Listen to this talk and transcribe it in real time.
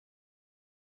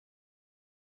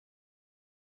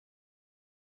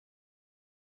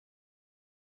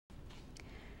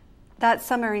That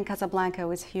summer in Casablanca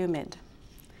was humid.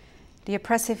 The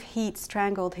oppressive heat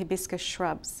strangled hibiscus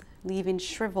shrubs, leaving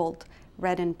shriveled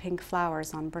red and pink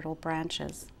flowers on brittle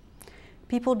branches.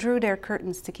 People drew their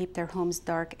curtains to keep their homes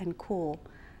dark and cool,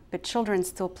 but children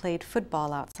still played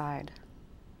football outside.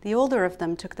 The older of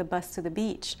them took the bus to the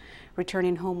beach,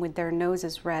 returning home with their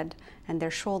noses red and their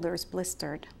shoulders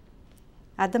blistered.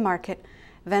 At the market,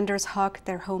 vendors hawked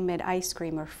their homemade ice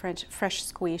cream or fresh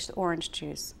squeezed orange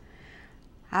juice.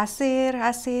 Asir,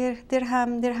 asir,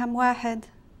 dirham, dirham wahed,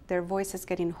 their voices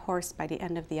getting hoarse by the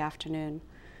end of the afternoon.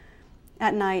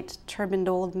 At night, turbaned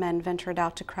old men ventured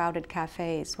out to crowded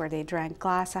cafes where they drank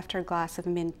glass after glass of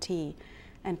mint tea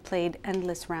and played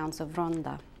endless rounds of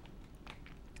ronda.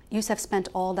 Yusuf spent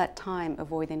all that time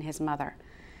avoiding his mother.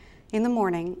 In the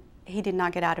morning, he did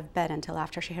not get out of bed until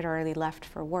after she had already left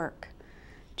for work.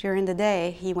 During the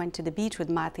day, he went to the beach with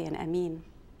Mati and Amin.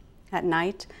 At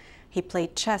night, he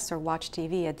played chess or watched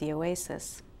TV at the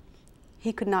Oasis.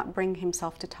 He could not bring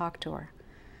himself to talk to her.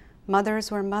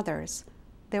 Mothers were mothers.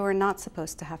 They were not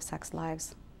supposed to have sex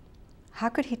lives. How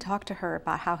could he talk to her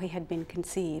about how he had been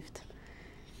conceived?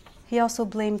 He also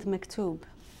blamed Maktoub.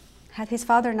 Had his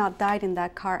father not died in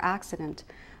that car accident,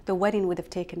 the wedding would have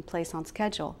taken place on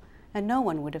schedule, and no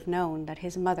one would have known that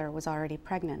his mother was already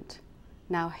pregnant.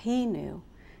 Now he knew,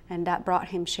 and that brought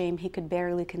him shame he could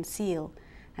barely conceal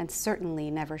and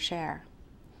certainly never share.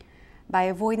 By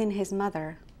avoiding his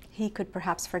mother, he could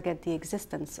perhaps forget the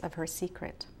existence of her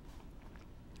secret.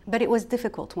 But it was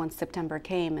difficult once September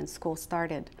came and school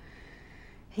started.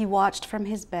 He watched from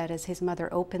his bed as his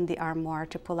mother opened the armoire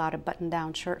to pull out a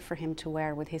button-down shirt for him to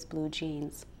wear with his blue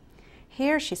jeans.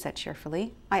 "Here," she said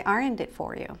cheerfully, "I ironed it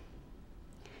for you."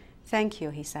 "Thank you,"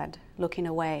 he said, looking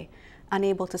away,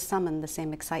 unable to summon the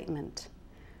same excitement.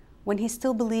 When he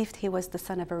still believed he was the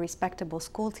son of a respectable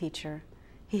schoolteacher,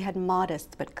 he had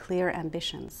modest but clear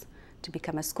ambitions to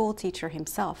become a schoolteacher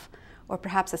himself, or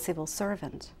perhaps a civil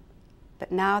servant.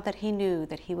 But now that he knew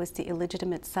that he was the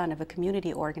illegitimate son of a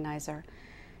community organizer,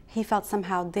 he felt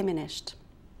somehow diminished,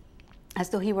 as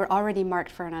though he were already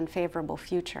marked for an unfavorable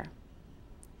future.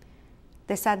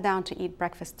 They sat down to eat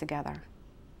breakfast together.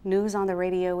 News on the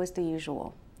radio was the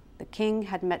usual. The king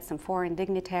had met some foreign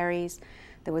dignitaries.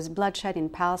 There was bloodshed in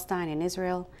Palestine and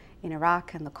Israel, in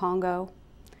Iraq and the Congo.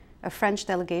 A French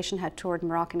delegation had toured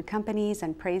Moroccan companies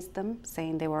and praised them,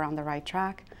 saying they were on the right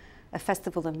track. A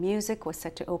festival of music was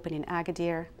set to open in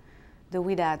Agadir. The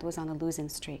Widad was on a losing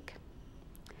streak.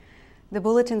 The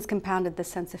bulletins compounded the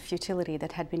sense of futility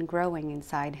that had been growing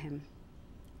inside him.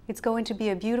 "It's going to be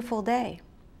a beautiful day."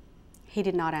 He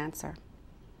did not answer.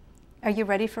 "Are you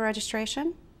ready for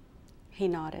registration?" He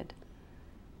nodded.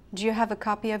 "Do you have a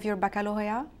copy of your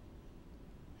baccalaureate?"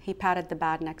 He patted the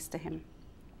bag next to him.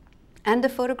 "And the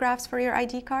photographs for your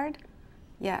ID card?"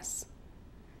 "Yes."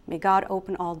 "May God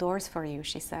open all doors for you,"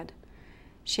 she said.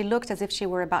 She looked as if she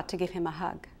were about to give him a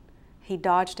hug. He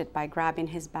dodged it by grabbing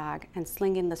his bag and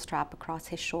slinging the strap across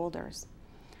his shoulders.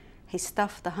 He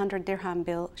stuffed the 100 dirham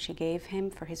bill she gave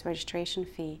him for his registration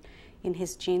fee in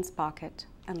his jeans pocket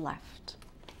and left.